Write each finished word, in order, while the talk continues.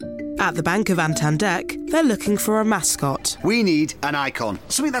At the Bank of Antandek, they're looking for a mascot. We need an icon.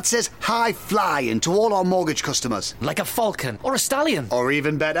 Something that says high flying to all our mortgage customers. Like a falcon or a stallion. Or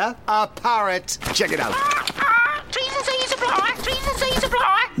even better, a parrot. Check it out.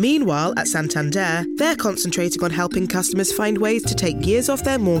 Meanwhile, at Santander, they're concentrating on helping customers find ways to take years off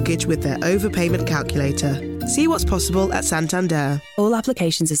their mortgage with their overpayment calculator. See what's possible at Santander. All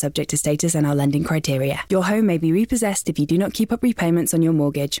applications are subject to status and our lending criteria. Your home may be repossessed if you do not keep up repayments on your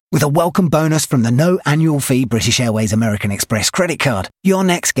mortgage. With a welcome bonus from the no annual fee British Airways American Express credit card, your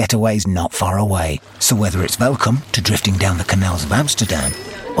next getaway's not far away. So whether it's welcome to drifting down the canals of Amsterdam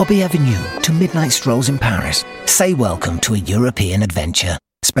or bienvenue to midnight strolls in Paris, say welcome to a European adventure.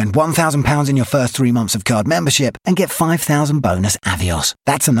 Spend £1,000 in your first 3 months of card membership and get 5,000 bonus Avios.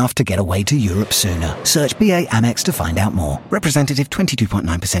 That's enough to get away to Europe sooner. Search BA Amex to find out more. Representative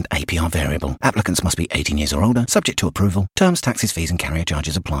 22.9% APR variable. Applicants must be 18 years or older, subject to approval. Terms, taxes, fees and carrier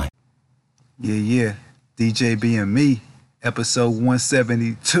charges apply. Yeah. DJ Bme, episode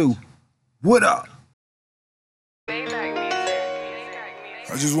 172. What up? I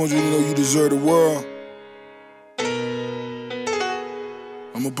just want you to know you deserve the world.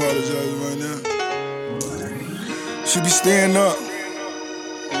 I'm apologizing right now. She be staying up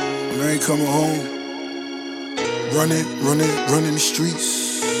when I ain't coming home. Running the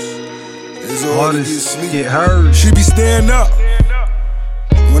streets. It's hard to get sleep. Get heard. She be staying up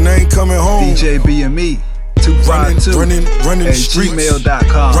when I ain't coming home. DJ Bme 252 running the at streets.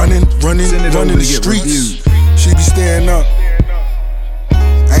 gmail.com. Running the the streets. She be staying up.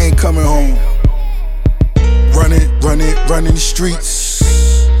 I ain't coming home. Running the streets.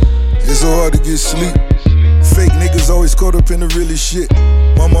 It's so hard to get sleep. Fake niggas always caught up in the realest shit.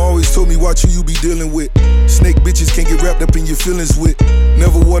 Mama always told me watch who you be dealing with. Snake bitches can't get wrapped up in your feelings with.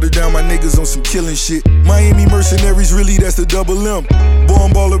 Never water down my niggas on some killing shit. Miami mercenaries, really that's the double M.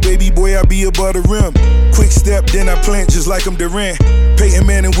 Born baller, baby boy, I be above the rim. Quick step, then I plant just like I'm Durant. Peyton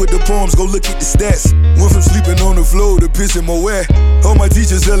Manning with the poems, go look at the stats. Went from sleeping on the floor to pissing my wet. All my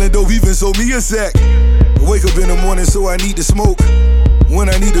teachers selling dope, even sold me a sack. I wake up in the morning so I need to smoke. When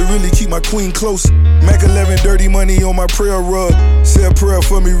I need to really keep my queen close. Mac 11 dirty money on my prayer rug. Say a prayer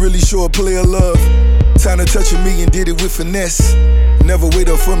for me, really show a player love. Time to touch a million, did it with finesse. Never wait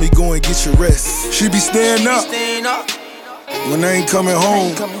up for me, go and get your rest. She be staying up when I ain't coming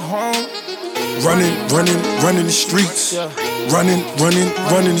home. Running the streets. Running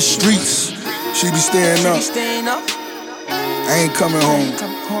the streets. She be staying up. I ain't coming home.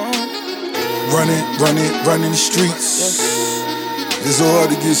 Running the streets. It's so hard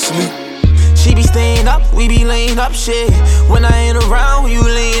to get sleep. She be staying up, we be laying up shit. When I ain't around, you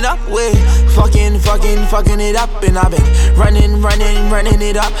laying up with fucking it up. And I been running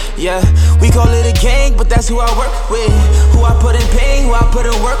it up, yeah. We call it a gang, but that's who I work with. Who I put in pain, who I put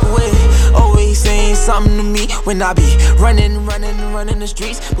in work with. Always saying something to me when I be running the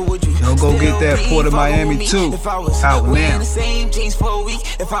streets. But would you go get that Port of Miami too. Out now. The same jeans for a week.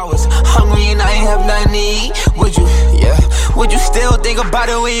 If I was hungry and I ain't have nothing to eat, would you, yeah? Would you still think about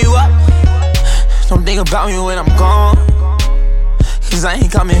it when you up? Don't think about me when I'm gone, cause I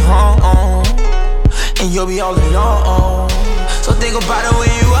ain't coming home, and you'll be all alone. So think about it when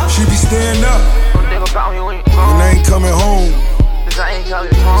you up. She be staying up Don't think about me when you gone, when I ain't coming home. cause I ain't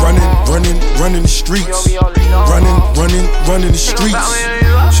coming home. Running the streets. You'll be all alone. Running the streets.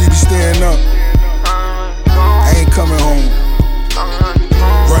 She be staying up. I ain't coming home.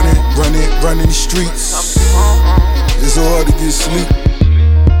 Running the streets. It's so hard to get sleep.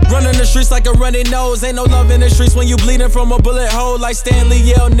 Running the streets like a running nose. Ain't no love in the streets when you bleeding from a bullet hole. Like Stanley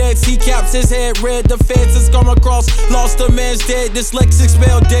Yell next, he caps his head red. The feds has come across, lost a man's dead. Dyslexic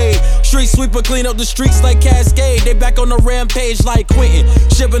spell dead. Street sweeper clean up the streets like Cascade. They back on the rampage like Quentin.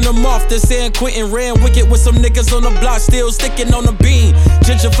 Shipping them off to San Quentin. Ran wicked with some niggas on the block, still sticking on the beam.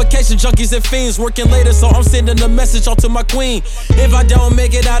 Gentrification junkies and fiends working later, so I'm sending a message out to my queen. If I don't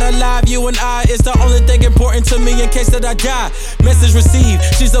make it out alive, you and I, it's the only thing important to me in case that I die. Message received,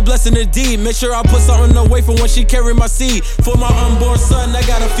 she's a blessing indeed. Make sure I put something away for when she carry my seed. For my unborn son, I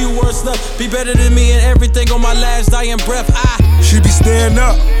got a few words left. Be better than me and everything on my last dying breath. She be staying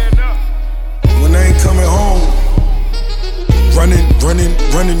up when I ain't coming home. Running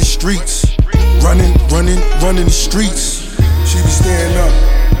the streets. Running the streets. She be staying up.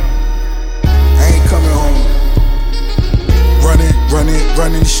 I ain't coming home.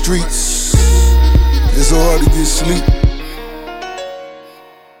 Running the streets. It's so hard to get sleep.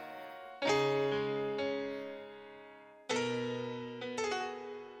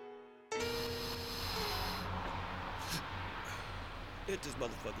 Hit this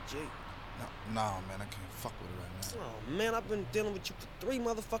motherfucker G. Nah, man, I can't fuck with it right now. Oh, man, I've been dealing with you for 3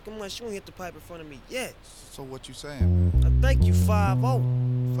 motherfucking months. You ain't hit the pipe in front of me yet. So what you saying, man? I thank you, 5-0.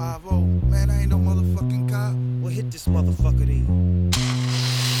 5-0? Man, I ain't no motherfucking cop. Well, hit this motherfucker then.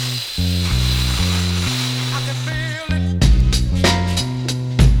 I can feel it.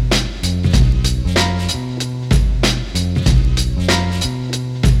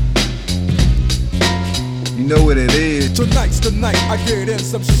 You know what it is. Tonight's the night I get in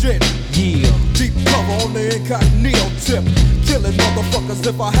some shit. Yeah. Deep cover on the incognito tip. Killing motherfuckers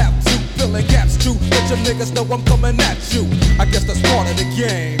if I have to. Filling gaps too. Let your niggas know I'm coming at you. I guess that's part of the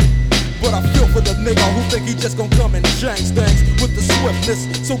game. But I feel for the nigga who think he just gon' come and change things with the swiftness.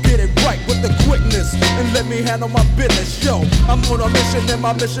 So get it right with the quickness and let me handle my business. Yo, I'm on a mission and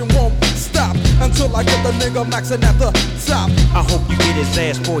my mission won't stop until I get the nigga maxing at the top. I hope you get his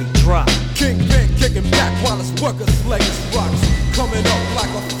ass before he drop. Kingpin kicking back while his workers slay his rocks. Coming up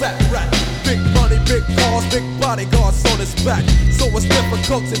like a fat rat. Big money, big cars, big bodyguards on his back. So it's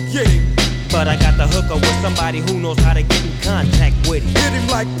difficult to get him. But I got the hooker with somebody who knows how to get in contact with him. Hit him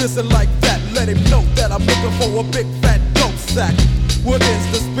like this and like that. Let him know that I'm looking for a big fat dope sack. What is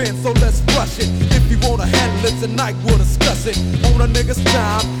the spin? So let's rush it. If you wanna handle it tonight, we'll discuss it. On a nigga's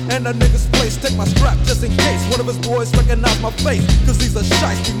time and a nigga's place. Take my strap just in case one of his boys recognize my face. Cause he's a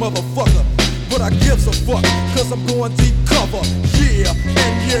shiesty motherfucker. But I gives a fuck, cause I'm going deep cover. Yeah,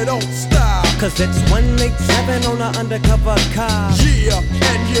 and you don't stop. Cause it's 187 on an undercover car. Yeah,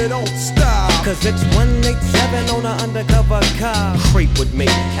 and you don't stop. Cause it's 187 on an undercover car. Creep with me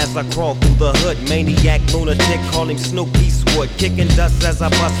as I crawl through the hood. Maniac, lunatic, call him Snoop Eastwood. Kicking dust as I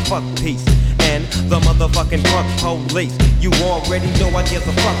bust fuck peace. And the motherfucking fuck police. You already know I give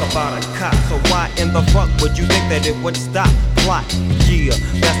a fuck about a cop. So why in the fuck would you think that it would stop? Plot, yeah,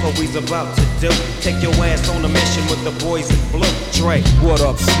 that's what we's about to do. Take your ass on a mission with the boys in blue. Dre, what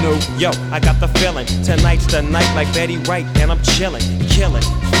up, Snoop? Yo, I got the feeling. Tonight's the night like Betty Wright. And I'm chillin', killin',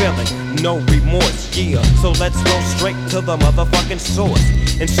 feelin', no remorse, yeah. So let's go straight to the motherfucking source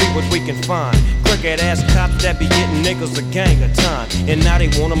and see what we can find. Crooked ass cops that be getting niggas a gang of time. And now they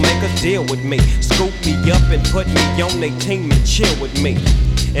wanna make a deal with me. Scoop me up and put me on their team and chill with me.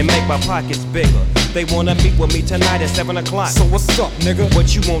 And make my pockets bigger. They wanna meet with me tonight at 7 o'clock. So what's up, nigga?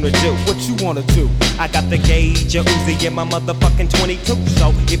 What you wanna do? What you wanna do? I got the gauge, a Uzi in my motherfucking 22.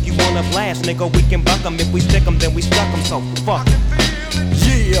 So if you wanna blast, nigga, we can buck 'em. If we stick 'em, then we stuck 'em. So fuck.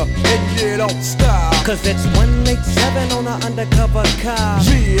 Yeah, and you don't stop. Cause it's 187 on an undercover car.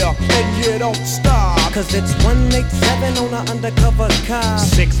 Yeah, and you don't stop. Cause it's 187 on an undercover car.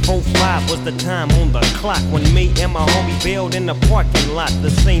 6:45 was the time on the clock when me and my homie bailed in the parking lot. The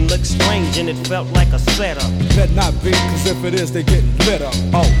scene looked strange and it felt like a setup. Better not be, cause if it is, they getting lit up.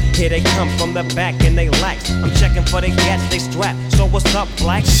 Oh, here they come from the back and they lax. I'm checking for the gats, they strap. So what's up,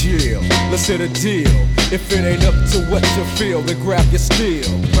 black? Chill, let's hit a deal. If it ain't up to what you feel, then grab your steel.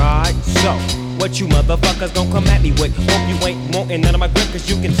 Right, so what you motherfuckers gon' come at me with? Hope you ain't wantin' none of my grip, cause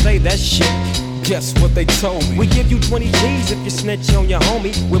you can say that shit. Guess what they told me? We give you 20 G's if you snitch on your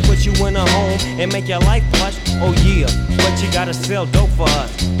homie. We'll put you in a home and make your life plush. Oh yeah, but you gotta sell dope for us.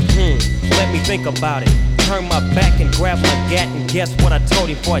 Let me think about it. Turn my back and grab my gat and guess what I told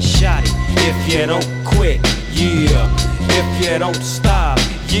him before I shot it. If you don't quit, yeah. If you don't stop,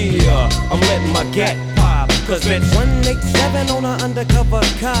 yeah. I'm letting my gat pop. Cause it's 187 on an undercover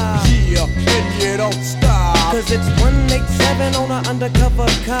car. Yeah, and you don't stop. Cause it's 187 on an undercover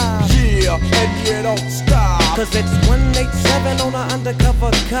car. Yeah, and you don't stop. Cause it's 187 on an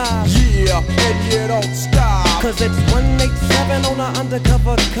undercover car. Yeah, and you don't stop. Cause it's 187 on an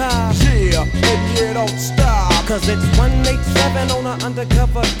undercover car. Yeah, and you don't stop. Cause it's 187 on an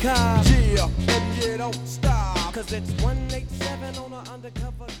undercover car. Yeah, and you don't stop. Cause it's 187 on an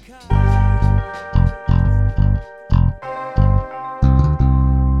undercover car.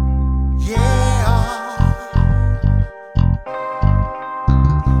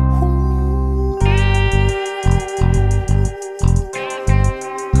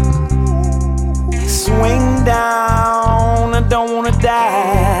 Swing down, I don't wanna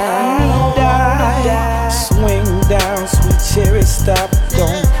die. Swing down, sweet cherry, stop,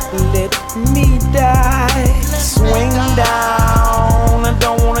 don't let me die. Swing down, I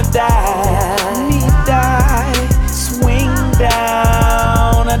don't wanna die. Swing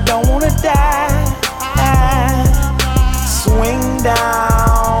down, I don't wanna die. Swing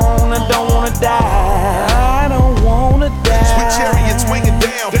down, I don't wanna die. I don't wanna die. Sweet chariot swinging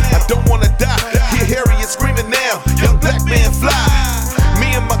down, I don't wanna die. Hear Harriet screaming now, young black man fly.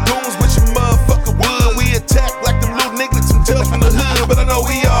 Me and my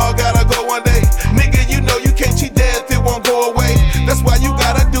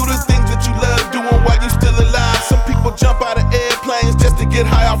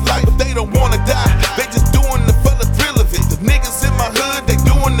off life, but they don't wanna die. They just doing it for the thrill of it. The niggas in my hood, they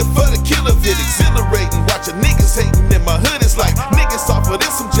doing it for the kill of it. Exhilarating, watching niggas hating in my hood. It's like niggas off of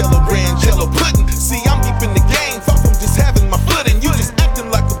this, some jello brand, jello pudding. See, I'm deep in the game, far from just having my footing. You just acting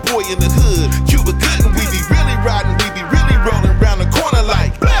like a boy in the hood. Cuba Gooding, we be really riding, we be really rolling around the corner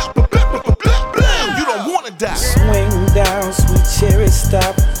like blah, blah, blah, blah, blah, blah. You don't wanna die. Swing down, sweet cherry,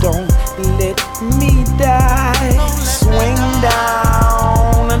 stop, don't let me die. Swing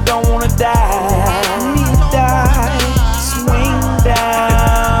down, I don't wanna die. Me die. Swing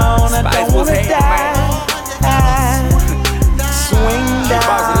down, I don't wanna die. Swing down,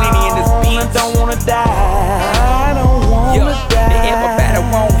 I don't wanna die. I don't wanna die. Everybody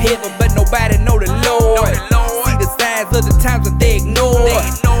want heaven, but nobody know the Lord. See the signs of the times that they ignore.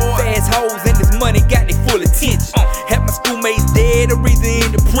 Fast hoes and this money got they full attention. Half my schoolmates dead or either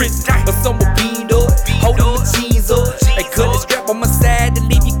in the prison, but some were beamed up, holding my jeans up. They cut the strap on my side to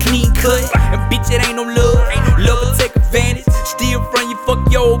leave you clean cut. And bitch, it ain't no love. Love will take advantage. Steal from you, fuck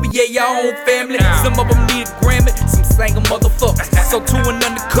your over, yeah, your own family. Some of them need a Grammy, some sang a motherfucker. So to an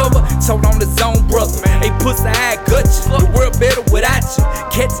undercover, told on his own brother. Hey, pussy, I got you. The world better without you.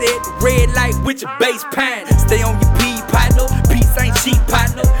 Catch it at the red light with your bass pine. Stay on your P, partner. Peace ain't cheap,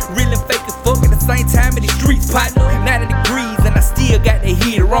 partner. Real and fake as fuck at the same time in the streets, partner. 90 degrees and I still got the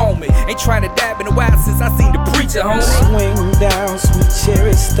heater on me. Ain't trying to die, been a while since I seen the preacher, homie. Swing down, sweet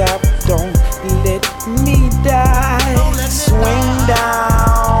cherry, stop, don't let me die. Swing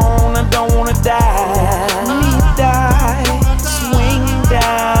down, I don't wanna die. Me die. Swing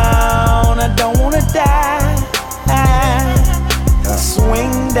down, I don't wanna die.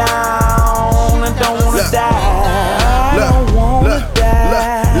 Swing down, I don't wanna die. I don't wanna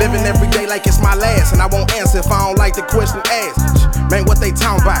die. Living every day like it's my last, and I won't answer if I don't like the question asked. Man, what they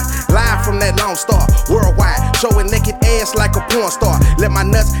talking about? Live from that Lone Star, worldwide, showing naked ass like a porn star. Let my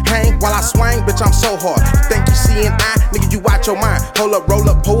nuts hang while I swing, bitch, I'm so hard. Think you see an eye? Nigga, you watch your mind. Hold up, roll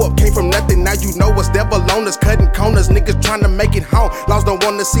up, pull up, came from nothing, now you know what's devil on us. Cutting corners, niggas trying to make it home. Laws don't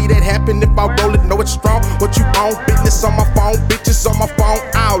wanna see that happen if I roll it, know it's strong. What you own? Business on my phone, bitches on my phone,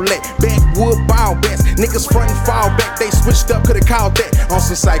 outlet. Backwood ball bats, niggas front and fall back. They switched up, could've called that on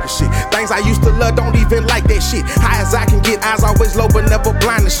some psycho shit. Things I used to love, don't even like that shit. High as I can get, eyes always low, but never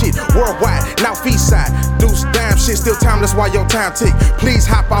blind to shit. Worldwide, now feast side, deuce dime shit, still timeless while your time tick. Please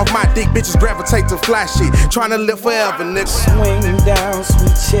hop off my dick, bitches gravitate to fly shit. Tryna live forever, nigga. Swing down,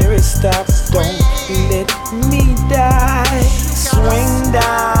 sweet cherry, stop, don't let me die. Swing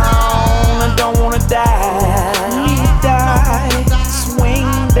down, I don't wanna die. Me die.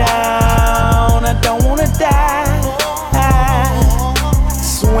 Swing down, I don't wanna die.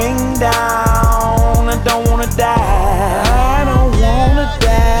 Swing down, I don't wanna die. I don't wanna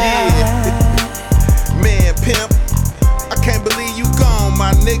die. Yeah, man, pimp, I can't believe you gone,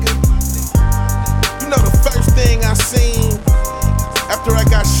 my nigga. You know the first thing I seen after I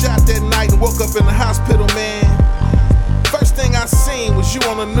got shot that night and woke up in the hospital, man. First thing I seen was you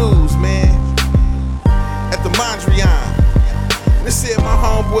on the news, man, at the Mondrian. And they said my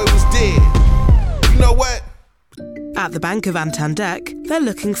homeboy was dead. You know what? At the Bank of Antandek, they're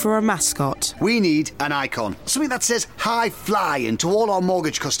looking for a mascot. We need an icon. Something that says high flying to all our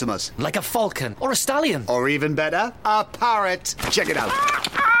mortgage customers. Like a falcon or a stallion. Or even better, a parrot. Check it out.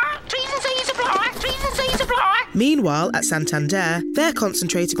 Meanwhile, at Santander, they're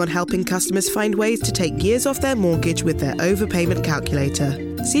concentrating on helping customers find ways to take years off their mortgage with their overpayment calculator.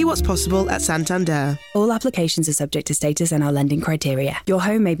 See what's possible at Santander. All applications are subject to status and our lending criteria. Your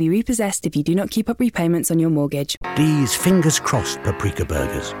home may be repossessed if you do not keep up repayments on your mortgage. These fingers crossed paprika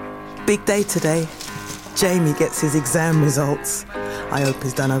burgers. Big day today. Jamie gets his exam results. I hope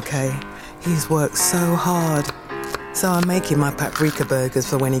he's done okay. He's worked so hard. So I'm making my paprika burgers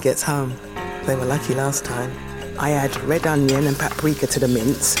for when he gets home. They were lucky last time. I add red onion and paprika to the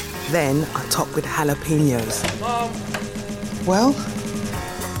mince. Then I top with jalapenos. Well?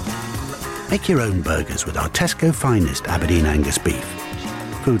 Make your own burgers with our Tesco finest Aberdeen Angus beef.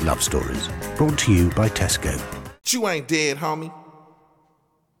 Food love stories. Brought to you by Tesco. You ain't dead, homie.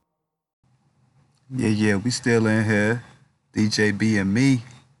 Yeah, we still in here. DJ B and me.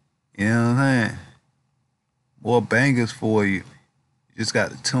 You know what I'm saying? More bangers for you. You just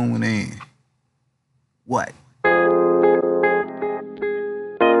got to tune in. What?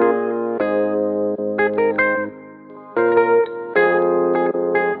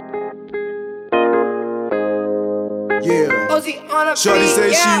 Shawty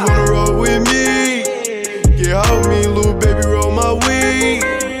say she wanna roll with me. Get out me, little baby, roll my weed.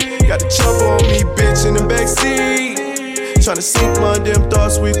 Got the chopper on me, bitch, in the backseat. Tryna sink my damn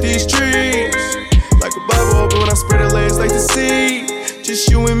thoughts with these trees. Like a Bible open when I spread the legs like the sea. Just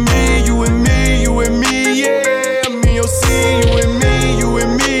you and me, you and me, you and me, yeah. I'm in your scene, you and me, you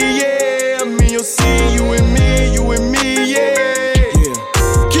and me, yeah. I'm in your scene, you and me, you and me, yeah.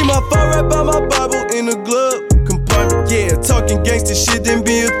 Keep my phone right by my Bible in the glove compartment, yeah. Talking gangsta shit, then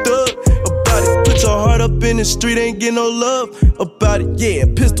be a thug about it. Put your heart up in the street, ain't get no love about it, yeah.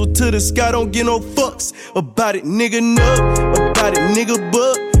 Pistol to the sky, don't get no fucks about it. Nigga nut, about it, nigga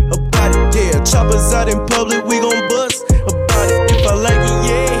buck about it, yeah. Choppers out in public, we gon' bust about it. If I like it,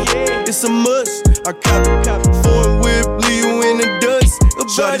 yeah, it's a must. I cop foreign whip, leave you in the dust about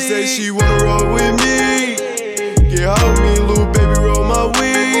Shawty it. Say she wanna roll with me. Get hot with me, little baby, roll my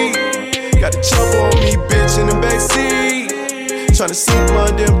weed. Got the chopper on me, bitch, in the backseat. Tryna sink my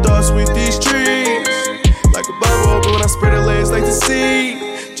damn thoughts with these trees. Like a Bible open when I spread her legs like the sea.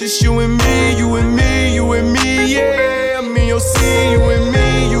 Just you and me, you and me, you and me, yeah. I'm in your scene, you and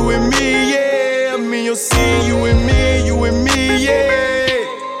me, you and me, yeah. I'm in your scene, you and me, you and me, yeah.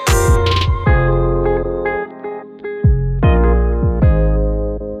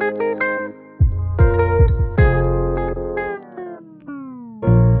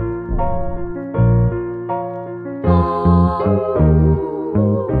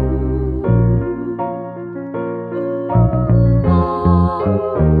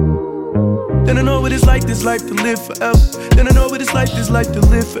 Then I know what it's like, this life to live forever. Then I know what it's like, this life to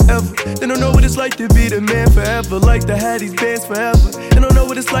live forever. Then I know what it's like to be the man forever. Like to have these bands forever. Then I know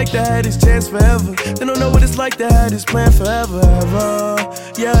what it's like to have this chance forever. Then I know what it's like to have this plan forever, ever.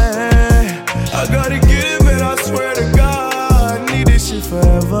 Yeah, I gotta get it, man, I swear to God. I need this shit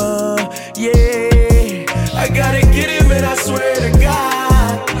forever. Yeah, I gotta get it, man, I swear to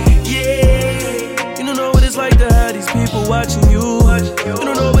God. Yeah, you don't know what it's like to have these people watching you. You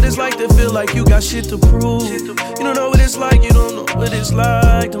don't know what it's like to feel like you got shit to prove. You don't know what it's like, you don't know what it's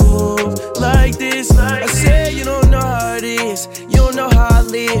like to move like this. I said you don't know how it is, you don't know how I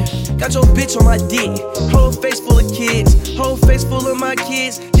live. Got your bitch on my dick, whole face full of kids, whole face full of my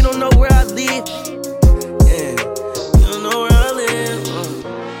kids. You don't know where I live, yeah, you don't know where I live.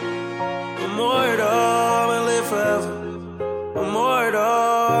 I'm immortal, I'ma live forever. I'm immortal,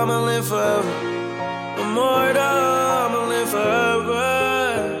 I'ma live forever. I'm immortal, I'ma live forever.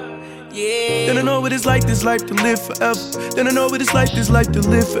 Then I know what it's like, this life to live forever. Then I know what it's like, this life to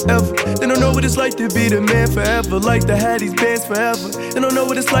live forever. Then I know what it's like to be the man forever. Like to have these bands forever. Then I know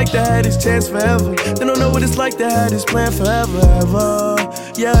what it's like to have this chance forever. Then I know what it's like to have this plan forever, ever.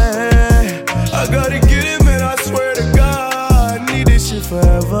 Yeah, I gotta get it, man, I swear to God. I need this shit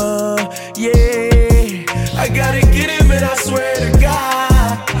forever. Yeah, I gotta get it, man, I swear to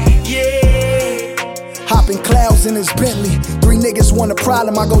God. Yeah. Hopping clouds in his Bentley. 3 niggas want a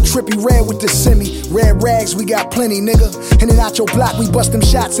problem, I go trippy red with the semi. Red rags, we got plenty, nigga. In and out your block, we bust them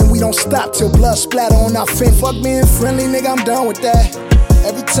shots and we don't stop till blood splatter on our fin. Fuck being friendly, nigga, I'm done with that.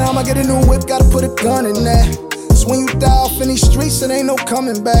 Every time I get a new whip, gotta put a gun in that. So when you die off in these streets, it ain't no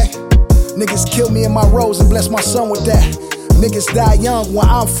coming back. Niggas kill me in my rose and bless my son with that. Niggas die young where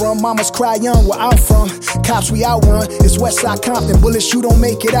I'm from, mamas cry young where I'm from. Cops we outrun, it's Westside Compton. Bullets you don't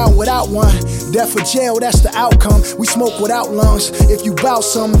make it out without one. Death or jail, that's the outcome. We smoke without lungs. If you bout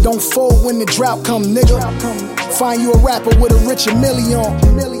something, don't fold when the drought come, nigga. Find you a rapper with a richer million.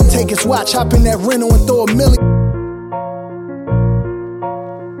 Take his watch, hop in that rental and throw a million.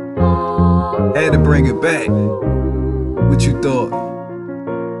 Had to bring it back. What you thought?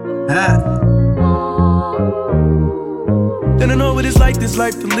 Huh? Then I know what it's like, this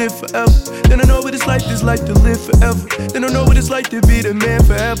life to live forever. Then I know what it's like, this life to live forever. Then I know what it's like to be the man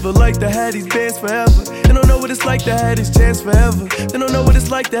forever. Like to have these bands forever. Then I know what it's like to have this chance forever. Then I know what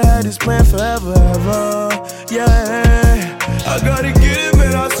it's like to have this plan forever, ever. Yeah, I gotta get it,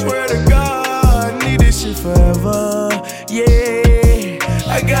 man, I swear to God. I need this shit forever. Yeah,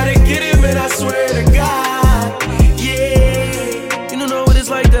 I gotta get it, man, I swear to God. Yeah, you don't know what it's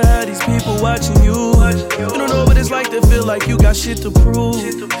like to have these people watching you. You don't know what it's like to feel like you got shit to prove.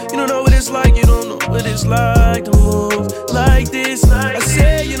 You don't know what it's like, you don't know what it's like to move like this. I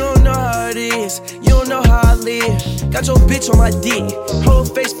said you don't know how it is, you don't know how I live. Got your bitch on my dick, whole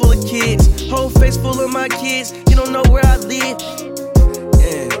face full of kids, whole face full of my kids. You don't know where I live,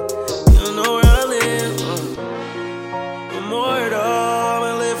 yeah, you don't know where I live. I'm immortal,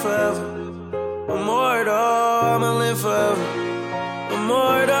 I'ma live forever. I'm immortal, I'ma live forever. I'm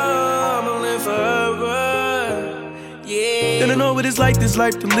immortal, I'ma live forever. Yeah. Then I know what it's like, this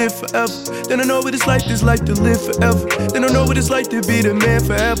life to live forever. Then I know what it's like, this life to live forever. Then I know what it's like to be the man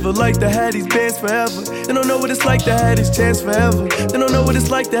forever. Like to have these bands forever. Then I know what it's like to have this chance forever. Then I know what it's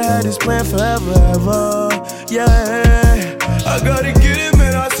like to have this plan forever, ever. Yeah, I gotta get it,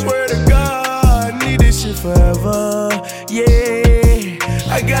 man, I swear to God. I need this shit forever. Yeah,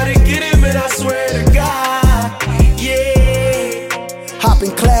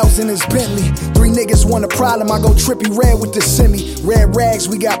 in his Bentley. 3 niggas want a problem, I go trippy red with the semi. Red rags,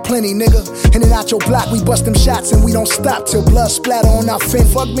 we got plenty, nigga. In and out your block, we bust them shots and we don't stop till blood splatter on our fin.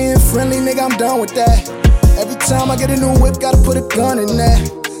 Fuck being friendly, nigga, I'm done with that. Every time I get a new whip, gotta put a gun in that.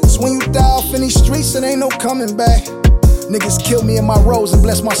 So when you die off in these streets, it ain't no coming back. Niggas kill me in my rose and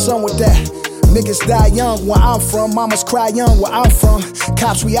bless my son with that. Niggas die young where I'm from, mamas cry young where I'm from.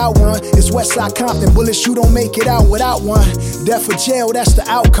 Cops we outrun, it's Westside Compton. Bullets you don't make it out without one. Death or jail, that's the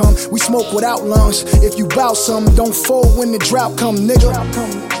outcome. We smoke without lungs. If you bout something, don't fold when the drought come, nigga.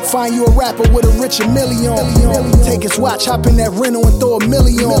 Find you a rapper with a richer million. Take his watch, hop in that rental and throw $1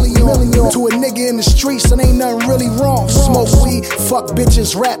 million. To a nigga in the streets, and ain't nothing really wrong. Smoke weed, fuck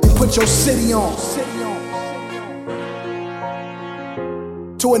bitches, rap and put your city on.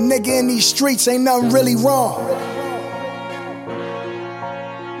 To a nigga in these streets, ain't nothing really wrong.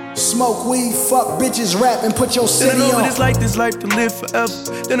 Smoke weed, fuck bitches, rap and put your city on. Then I know what it's like, this life to live forever.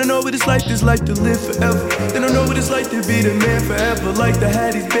 Then I know what it's like, this life to live forever. Then I know what it's like to be the man forever. Like to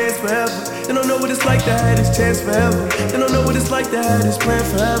have these bands forever. Then I know what it's like to have this chance forever. Then I know what it's like to have this plan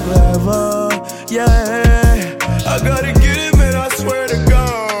forever, ever. Yeah, I gotta get it, man, I swear to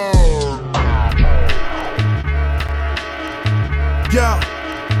God. Yo,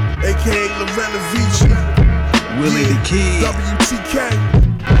 a.k.a. Loretta Vici, Willie the Kid, WTK.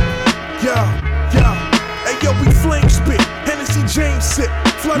 Hey yo, we flame spit, Hennessy James sip,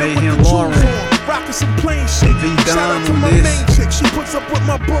 flooded with the jewels on, rockin' some plain shit. Shout out to my main chick, she puts up with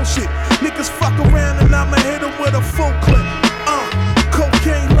my bullshit. Niggas fuck around and I'ma hit her with a full clip.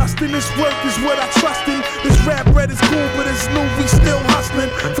 Cocaine lustin', this work is what I trust in. This rap bread is cool, but it's new, we still hustlin'.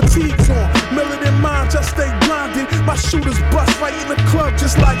 Fatigues on, militant mind, just stay blinded. My shooters bust right in the club,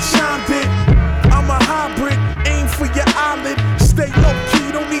 just like Sean did. I'm a hybrid, aim for your eyelid. Stay low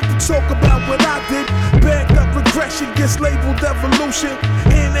key, don't need to talk about what I did. Bagged up regression gets labeled evolution.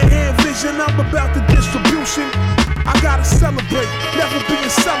 Hand to hand vision, I'm about the distribution. I gotta celebrate, never being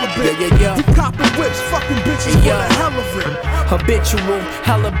celibate. We copping whips, fucking bitches for the hell of it. Habitual,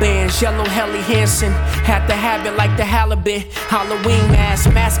 hella bands, yellow Helly Hansen. Had to have it like the halibut. Halloween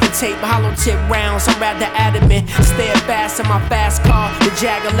mask, masking tape, hollow tip rounds. I'm rather adamant. Steadfast in my fast car, the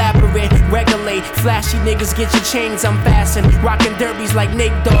Jag elaborate. Regulate, flashy niggas get your chains unfastened. Rockin' derbies like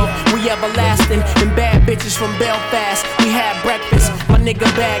Nate Dogg, we everlasting. And bad bitches from Belfast, we had breakfast. My nigga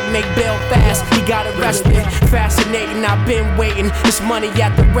bag make Belfast, he got arrested. Fascinating, I've been waiting. This money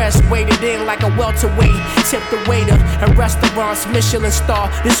at the rest, waited in like a welterweight. Tip the waiter at restaurants, Michelin star.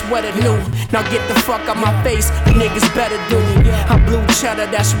 This what it knew. Now get the fuck out my face, you niggas better do. I blue cheddar,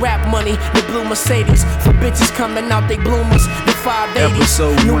 that's rap money. The blue Mercedes for bitches coming out, they bloomers. The 580s,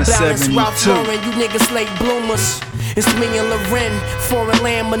 New Balance, Ralph Lauren, you niggas late bloomers. It's me and Loren, foreign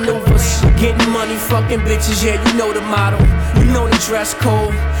land maneuvers. Getting money, fucking bitches, yeah, you know the motto. You know the dress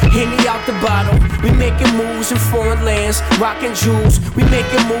code, Henny out the bottle. We making moves in foreign lands, rocking jewels. We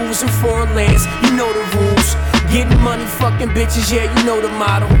making moves in foreign lands, you know the rules. Getting money, fucking bitches, yeah, you know the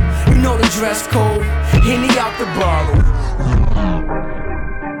motto. You know the dress code, Henny out the bottle.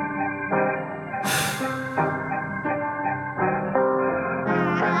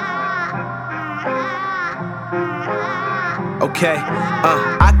 Okay,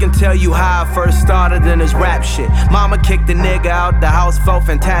 I can tell you how I first started in this rap shit. Mama kicked the nigga out, the house felt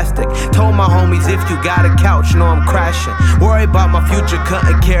fantastic. Told my homies if you got a couch, know I'm crashing. Worry about my future,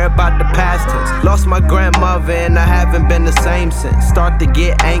 couldn't care about the past tense. Lost my grandmother and I haven't been the same since. Start to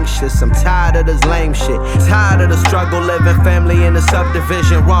get anxious, I'm tired of this lame shit. Tired of the struggle, living family in the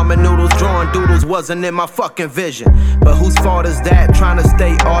subdivision. Ramen noodles, drawing doodles wasn't in my fucking vision. But whose fault is that? Trying to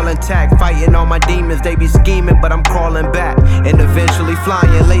stay all intact. Fighting all my demons, they be scheming, but I'm crawling back. And eventually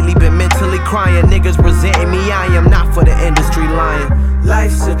flying, lately been mentally crying. Niggas resenting me, I am not for the industry lying.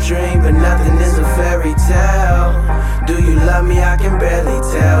 Life's a dream, but nothing is a fairy tale. Do you love me? I can barely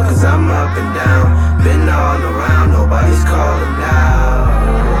tell, cause I'm up and down. Been all around, nobody's calling out.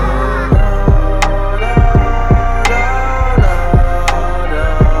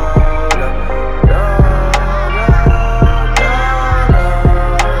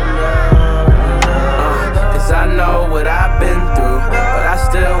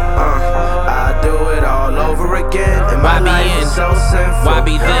 Why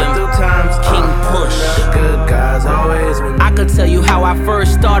be them? King Push. I could tell you how I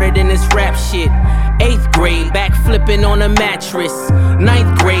first started in this rap shit. 8th grade, back flipping on a mattress.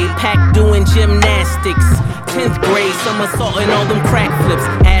 9th grade, pack doing gymnastics. 10th grade, somersaulting all them crack flips.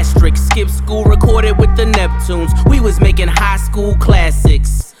 Asterisk, skip school, recorded with the Neptunes. We was making high school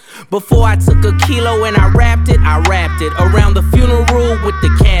classics. Before I took a kilo and I wrapped it around the funeral with the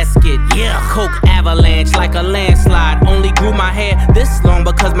casket. Yeah, coke avalanche like a landslide. Only grew my hair this long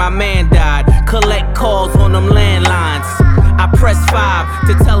because my my man died. Collect calls on them landlines. I press 5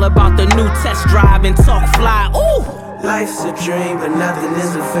 to tell about the new test drive and talk fly. Ooh! Life's a dream, but nothing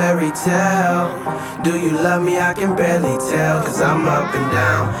is a fairy tale. Do you love me? I can barely tell, cause I'm up and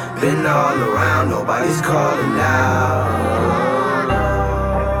down. Been all around, nobody's calling out.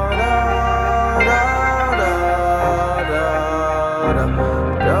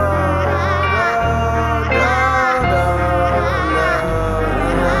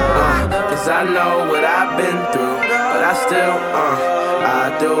 Cause I know what I've been through, but I still,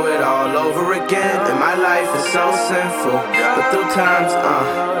 I do it all over again. And my life is so sinful, but through times,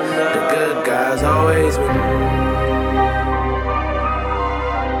 the good guys always win.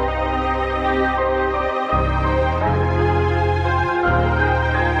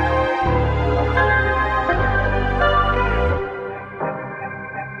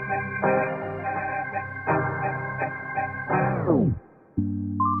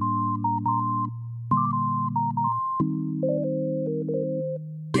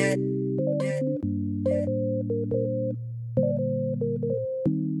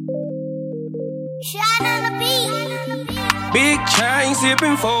 Big chain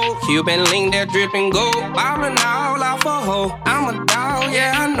sipping full, Cuban link that dripping gold. Ballin' all out for hoe. I'm a dog,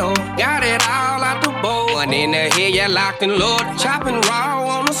 yeah I know. Got it all out the bowl. One in the head, yeah locked and loaded. Chopping raw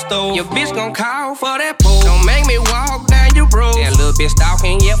on the stove. Your bitch gon' call for that pole. Don't make me walk down your bro. That little bitch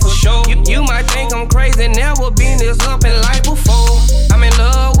stalking, yeah for sure. You might think I'm crazy, never been this up in life before. I'm in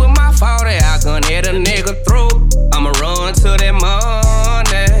love with my fault, I gon' hit a nigga throat. I'ma run to that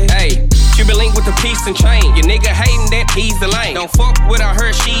money. Hey. Cuban link with the piece and chain. Your nigga hating that he's the lane. Don't fuck with her,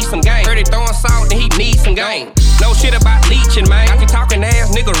 heard she's some game. Heard he throwing salt and he needs some game. No shit about leeching, man. Got you talking ass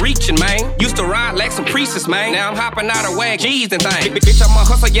nigga reaching, man. Used to ride like some priestess, man. Now I'm hopping out of wag G's and things. Bitch, I'm a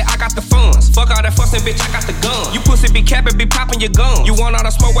hustler, yeah, I got the funds. Fuck all that fussing, bitch, I got the gun. You pussy be capping, be popping your gun. You want all the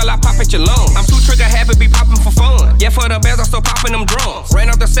smoke while I pop at your lungs. I'm too trigger happy, be popping for fun. Yeah, for the bells, I'm still popping them drums.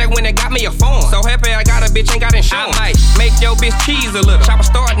 Ran off the set when they got me a phone. So happy I got a bitch, ain't got insurance. I might make your bitch cheese a little. Chopper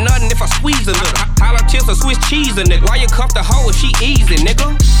start nothing if I squeeze a little. Holla chips or Swiss cheese a nigga. Why you cuff the hoe if she easy, nigga?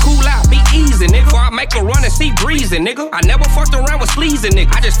 Cool out, be easy, nigga. Before I make her run and see breezy, nigga. I never fucked around with sleazy,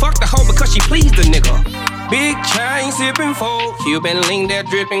 nigga. I just fucked the hoe because she pleased the nigga. Big chain sipping full, Cuban link that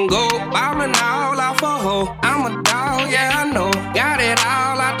dripping gold. Ballin' all out for hoe. I'm a dog, yeah I know. Got it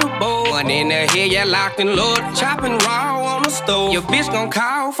all out the bowl. One in the head, yeah locked and loaded. Chopping raw on the stove. Your bitch gon'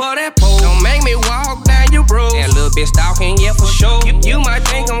 call for that pole. Don't make me walk down your bro. That little bitch stalking, yeah for sure. You might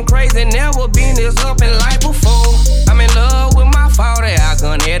think I'm crazy, never been this up in life before. I'm in love with my fault, I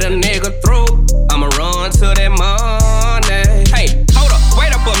gon' hit a nigga throat. I'ma run to that money. Hey, hold up,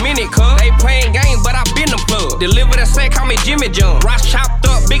 wait up a minute, cuz. They playing games, but I been the plug. Deliver the sack, call me Jimmy John. Rice chopped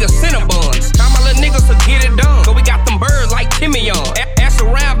up, bigger Cinnabons. All my little niggas to get it done. So we got them birds like Timmy on. Ass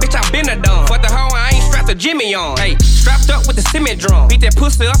around, bitch, I been a done. For the hoe, I ain't strapped a Jimmy on. Hey, strapped up with the semi drum. Beat that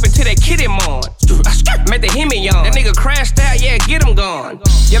pussy up until they kid him on. Make the Hemi on. That nigga crashed out, yeah, get him gone.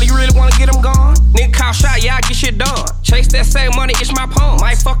 Yeah, you really wanna get him gone? Nigga call shot, yeah, I get shit done. Chase that same money, it's my palm.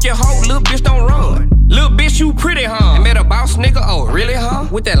 Might fuck your hoe, little bitch, don't run. Little bitch, you pretty, huh? I met a boss nigga, oh, really, huh?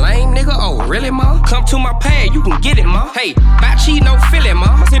 With that lame nigga, oh, really, ma? Come to my pad, you can get it, ma. Hey, bad cheese, no feeling,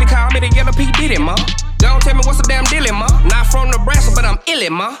 ma. My city call me the yellow P, did it, ma. Don't tell me what's a damn dealing, ma. Not from Nebraska, but I'm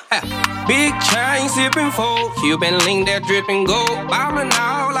illin', ma. Big chain sipping full, Cuban link that dripping gold. Ballin'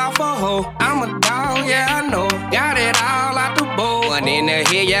 all out for hoe. I'm a dog, yeah I know. Got it all out the bowl. One in the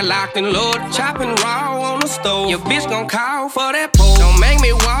head, yeah locked and loaded. Chopping raw on the stove. Your bitch gon' call for that pole. Don't make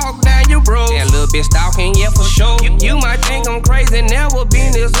me walk down your bro. That little bitch stalking, yeah for sure. You might think I'm crazy, never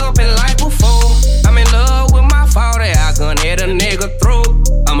been this up in life before. I'm in love with my fault, I gon' hit a nigga throat.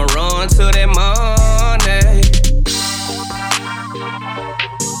 I'ma run to that money.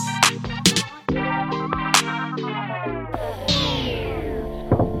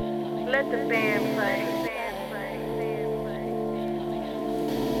 Let the band play.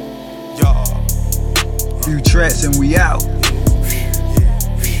 Few tracks and we out.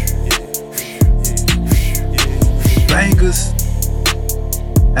 Bangers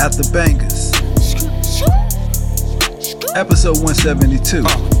after bangers. Episode 172. You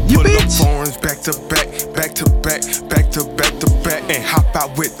pull bitch. Them foreigns back to back, back to back, back to back to back, and hop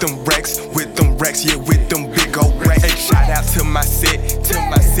out with them racks, yeah, with them big old racks. Hey, shout out to my set,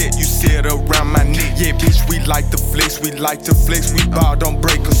 you sit around my neck. Yeah, bitch, we like to flex, we ball, don't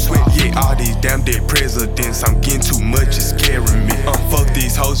break a sweat. Yeah, all these damn dead presidents, I'm getting too much, it's scaring me. Fuck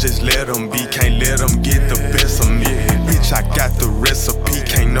these hoes, just let them be, can't let them get the best of me. Bitch, I got the recipe,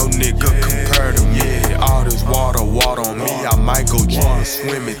 can't no nigga compare to me. All this water on me, I might go join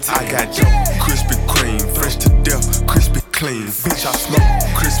swimming. I got your crispy cream, fresh to death, crispy clean. Bitch, I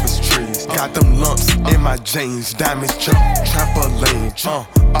smoke Christmas trees. Got them lumps in my jeans, diamonds jump, trampoline.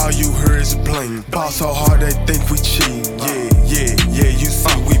 All you heard is bling. Ball so hard they think we cheat. Yeah, you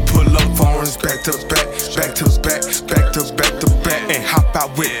see we pull up foreigns back to back, back to back, back to back to back, and hop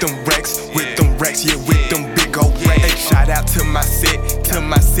out with them racks, yeah, with them big old racks. Hey, shout out to my set,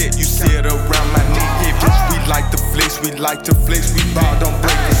 you see it around my neck. Yeah, bitch, we like to flex, we ball, don't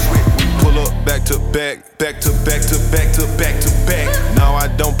break the sweat. We pull up back to back, back to back to back to back to back. Now I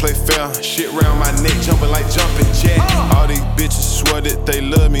don't play fair, shit round my neck, jumping like jumping jack. All these bitches swear that they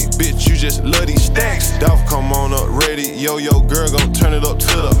love me, bitch, you just love these stacks. Dolph, come on up, ready, yo, girl, gon' turn it up to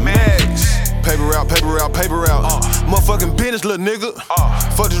the max. Paper route, motherfucking business, little nigga.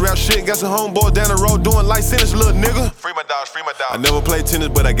 Fuck this rap shit, got some homeboys down the road doing light sentence, little nigga. Free my dogs. I never played tennis,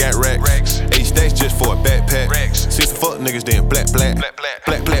 but I got racks. 8 stacks just for a backpack. See some fuck niggas, then black.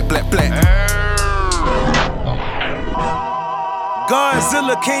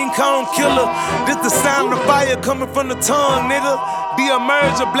 Godzilla, King Kong killer. This the sound of fire coming from the tongue, nigga. The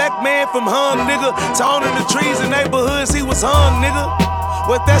emerge a black man from hung, nigga. To owning the trees in neighborhoods, he was hung, nigga.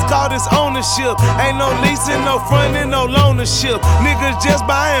 What that's called is ownership. Ain't no leasing, no fronting, no loanership. Niggas just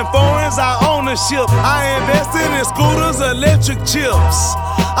buying foreigns, our ownership. I invested in scooters, electric chips.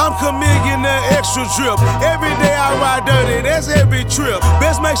 I'm chameleonaire, extra drip. Every day I ride dirty, that's every trip.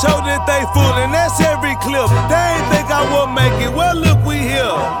 Best make sure that they full, and that's every clip. They ain't think I would make it, well look, we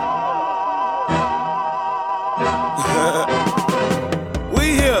here.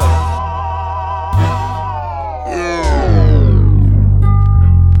 We here.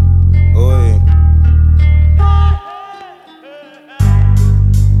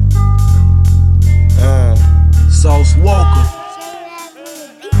 Sauce Walker.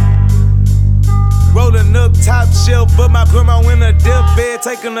 Rolling up top shelf, but my grandma in a deathbed,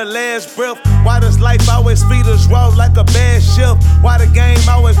 taking the last breath. Why does life always feed us raw like a bad chef? Why the game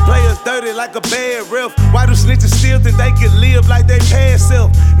always play us dirty like a bad ref? Why do snitches still think they can live like they past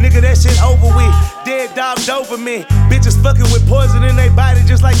self? Nigga, that shit over with. Dead dog Doberman. Bitches fucking with poison in their body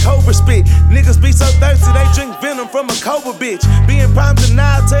just like cobra spit. Niggas be so thirsty they drink venom from a cobra bitch. Being primed to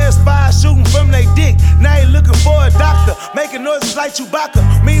nile, tear spy, shooting from they dick. Now they looking for a doctor, making noises like Chewbacca.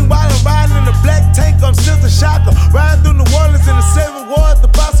 Meanwhile, I'm riding in the black tank, I'm still the shocker. Riding through New Orleans in the 7 wards to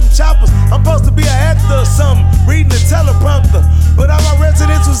buy some choppers. I'm supposed to be an actor or something, reading the teleprompter. But all my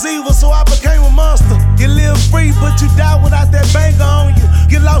residents was evil, so I became a monster. You live free, but you die without that banger on you.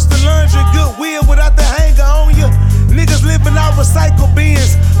 Get lost in laundry, goodwill without the hanger on you. Niggas living out recycle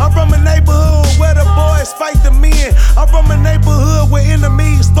bins. I'm from a neighborhood where the boys fight the men. I'm from a neighborhood where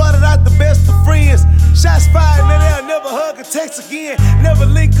enemies started out the best of friends. Shots fired, now they'll never hug or text again. Never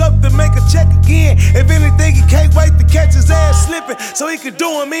link up to make a check again. If anything, he can't wait to catch his ass slipping so he could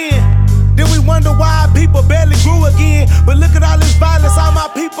do him in. Then we wonder why people barely grew again. But look at all this violence, all my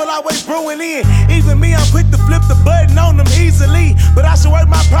people always brewing in. Even me, I'm quick to flip the button on them easily. But I should work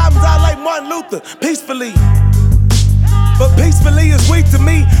my problems out like Martin Luther, peacefully. But peacefully is weak to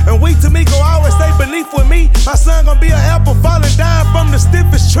me, and weak to me gon' always stay beneath with me. My son gon' be an apple falling down from the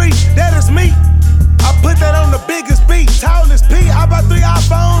stiffest tree. That is me. I put that on the biggest beat, tallest P. I bought 3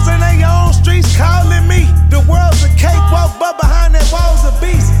 iPhones and they on streets calling me. The world's a cakewalk, but behind that wall's a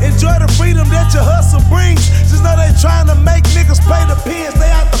beast. Enjoy the freedom that your hustle brings. Just know they trying to make niggas play the pins, stay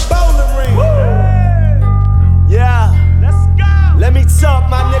out the bowling ring. Yeah, let's go. Let me talk,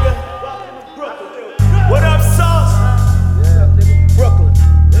 my nigga. What up, Sauce? Brooklyn.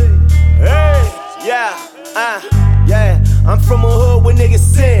 Hey, yeah, yeah. I'm from a hood where niggas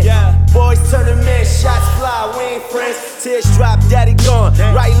sin. Yeah. Boys turning men, shots fly, we ain't friends. Tears drop, daddy gone.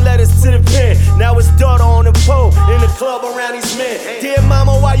 Writing letters to the pen. Now his daughter on the pole, in the club around these men. Dear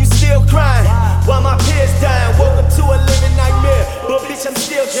mama, why you still crying? While my peers dying, woke up to a living nightmare. But bitch, I'm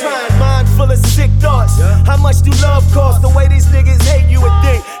still trying. Mind full of sick thoughts. How much do love cost? The way these niggas hate you would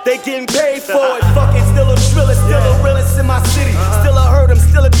think they getting paid for it. Fucking still a thriller, still a realest in my city. Still a hurt him,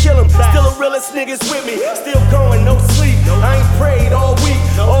 still a kill him. Still a realest niggas with me. Still going, no sleep. I ain't prayed all week,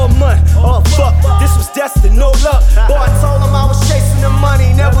 all month, all fuck. This was destined, no luck. Boy, I told him I was chasing the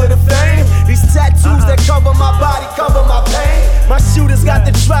money, never the fame. These tattoos that cover my body, cover my pain. My shooters got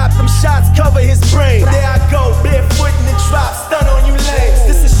the drop, them shots cover his brain. There I go, barefoot in the drop, stun on you lanes.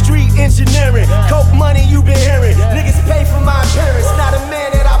 This is street engineering, coke money you been hearing. Niggas pay for my appearance, not a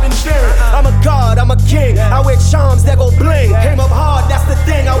man that I've been fearing. I'm a god, I'm a king, I wear charms that go bling. Came up hard, that's the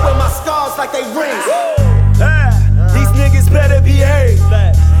thing, I wear my scars like they rings. These niggas better behave.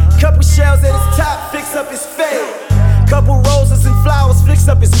 Couple shells at his top, fix up his fade. Couple roses and flowers, fix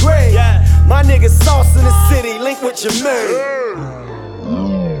up his grave. My niggas Sauce in the city, link with your man.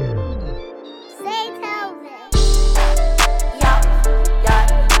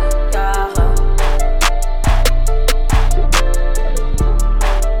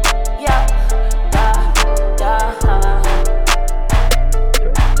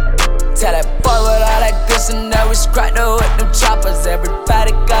 dissing, now we scrapped her with them choppers.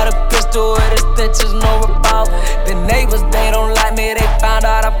 Everybody got a pistol with extensions, no revolver. The neighbors, they don't like me, they found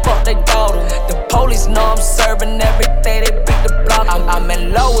out I fucked their daughter. The police know I'm serving every day, they beat the block. I'm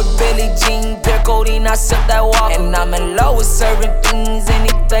in love with Billie Jean, Pierre Codeine, I sip that water. And I'm in love with serving things,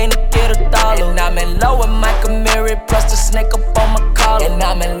 anything to get $1. And I'm in love with Michael Mary, plus the snake up on my collar. And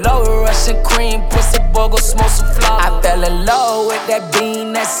I'm in love with Russian cream, pussy boy, go smoke some flowers. I fell in love with that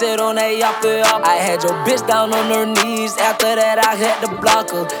bean that sit on that yapper up. I had your bitch down on her knees, after that I had to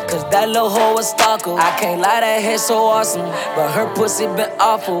block her, cause that little hoe was stalker. I can't lie, that head so awesome, but her pussy been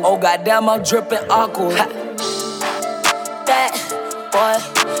awful. Oh goddamn, I'm dripping awkward. That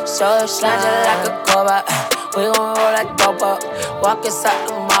boy, so slanging like a cobra. We gon' roll that dope up. Walk inside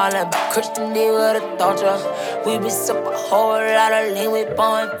the mall and buy Christian D with a torture. We be sippin' a whole lot of lean, we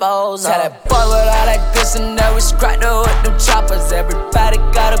blowin' foes. Tell that boy with all that this and that, we scrapped her with them choppers. Everybody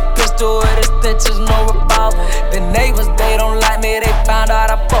got a pistol with extensions, no revolver. The neighbors, they don't like me, they found out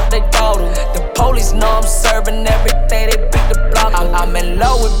I fucked their daughter. The police know I'm serving every day, they beat the block. I'm in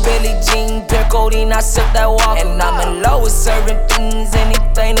love with Billie Jean, Pierre Codeine, I sip that water. And I'm in love with serving things,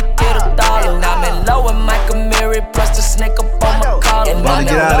 anything to get $1. And I'm in love with Michael Mary, plus the snake up on my collar. And I'm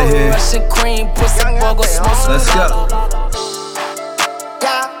in love with Russian cream, pussy boy, go smoke some. Let's go.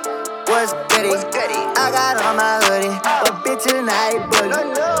 Yeah, what's goody? I got on my hoodie, but bitch tonight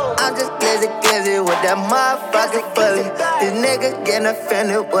boogie. I'm just glizzy with that motherfucking bully. These niggas getting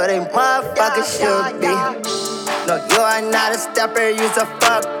offended, but they motherfuckers should be. No, you are not a stepper, you's a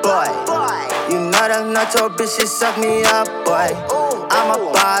fuck boy. You know that's not your bitch, she suck me up, boy. I'm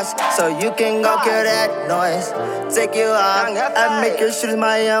a boss, so you can go kill that noise. Take you off, I make your shoes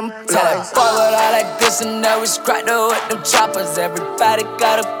my employees. Tell that boy with all that this and that, we scrapped her with them choppers. Everybody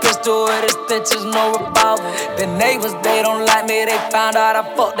got a pistol with extensions, no revolver. The neighbors, they don't like me, they found out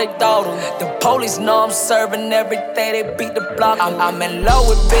I fucked their daughter. The police know I'm serving every day, they beat the block. I'm in love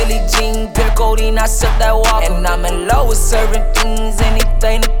with Billie Jean, Pierre Codeine, I sip that water. And I'm in love with serving things,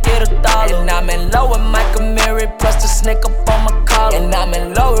 anything to get $1. And I'm in love with Michael Mary, plus the snake up on my collar. And I'm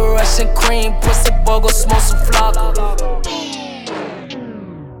in love with Russian cream, pussy boy, go smoke some flocker.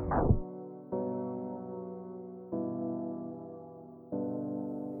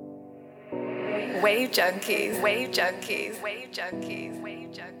 Wave junkies, wave junkies, wave junkies, wave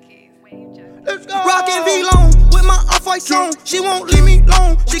junkies, wave junkies. Let's go. Rockin' V-Long with my off-white song. She won't leave me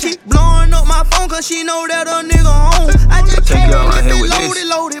alone. She keep blowing up my phone cause she know that a nigga home. I just came in this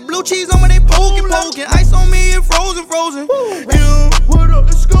loaded. Blue cheese on me, they poking. Ice on me, it frozen. Yeah, what up,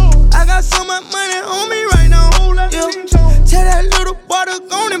 let's go. I got so much money on me right now. Yeah. Tell that little boy to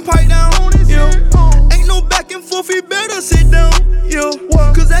go and pipe down. Yeah. Ain't no back and forth, he better sit down. Yeah.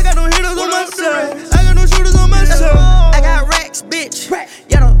 Cause I got no hitters on my side. I got no shooters on my side. I got racks, bitch.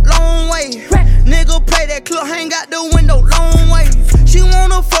 Yeah, the long way. Nigga play that clip, hang out the window, long way. She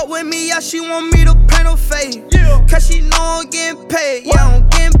wanna fuck with me, yeah, she want me to paint her face. Cause she know I'm getting paid, yeah, I'm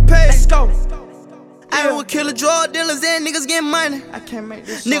getting paid. Let's go. I would kill drug dealers and niggas getting money. I can't make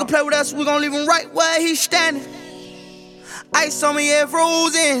this nigga play with us, we gon' leave him right where he standing. Ice on me, yeah,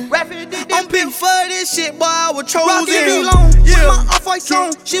 frozen. I'm big for this shit, boy, I was chosen. Rockin' V-Long with my off-white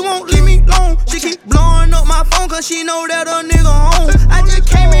song. She won't leave me alone. She keep blowing up my phone cause she know that a nigga home. I just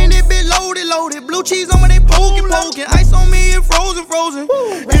came in this bitch loaded. Blue cheese on me, they poking. Ice on me, it frozen.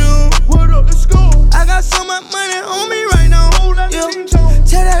 Yeah, what up, let's go. I got so much money on me right now. Yeah.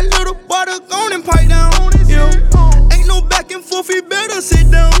 Tell that little boy to go and pipe down. Yeah. Ain't no back and forth, he better sit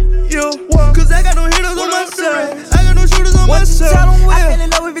down. Yeah. Cause I got no hitters on my side. I got no shooters on my side. I fell in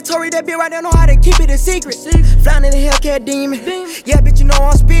love with Victoria, that bitch right there know how to keep it a secret. Flying in the Hellcat demon. Yeah, bitch, you know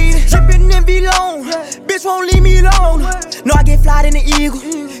I'm speeding. Trippin' in V-Long. Bitch won't leave me alone. No, I get fly in the Eagle.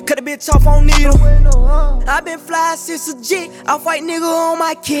 Cut a bitch off on needle. I been fly since a jit. I fight nigga on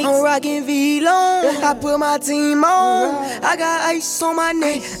my kicks. I'm rockin' V-Long. I put my team on. I got ice on my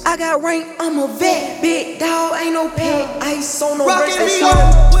neck. I got rank, I'm a vet. Big dog, ain't no pet. Ice on no rockin'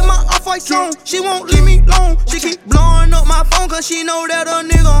 V-Long with my off-white song. She won't leave me alone. She keep blowing up my phone cause she know that a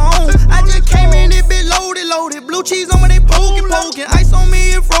nigga home. I just came in this bitch loaded. Blue cheese on me, they poking. Ice on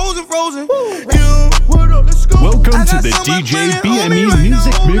me, it frozen. Yeah, what up, let's go. Welcome to the DJ Bme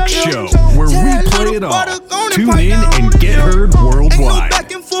Music Mix Show, where we play it all. Tune in and get heard worldwide. Ain't no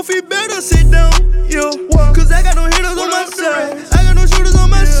back and forth, he better sit down. Yeah, cause I got no hitters on my side. I got no shooters on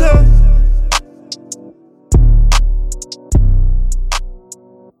my side.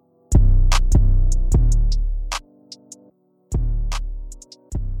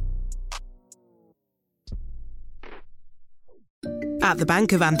 At the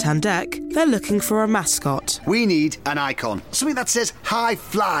Bank of Antandek, they're looking for a mascot. We need an icon. Something that says high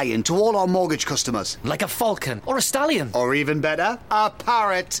flying to all our mortgage customers. Like a falcon or a stallion. Or even better, a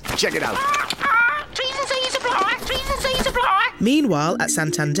parrot. Check it out. Meanwhile, at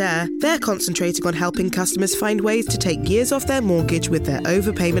Santander, they're concentrating on helping customers find ways to take years off their mortgage with their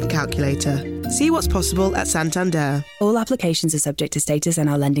overpayment calculator. See what's possible at Santander. All applications are subject to status and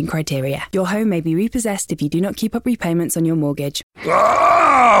our lending criteria. Your home may be repossessed if you do not keep up repayments on your mortgage.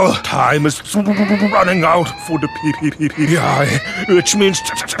 Oh, time is running out for the PPI, which means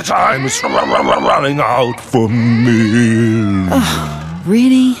time is running out for me. Oh,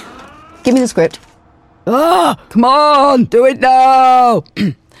 really? Give me the script. Come on, do it now!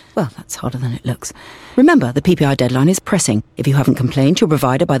 Well, that's harder than it looks. Remember, the PPI deadline is pressing. If you haven't complained to your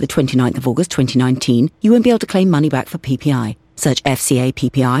provider by the 29th of August 2019, you won't be able to claim money back for PPI. Search FCA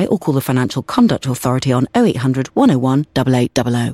PPI or call the Financial Conduct Authority on 0800 101 8800.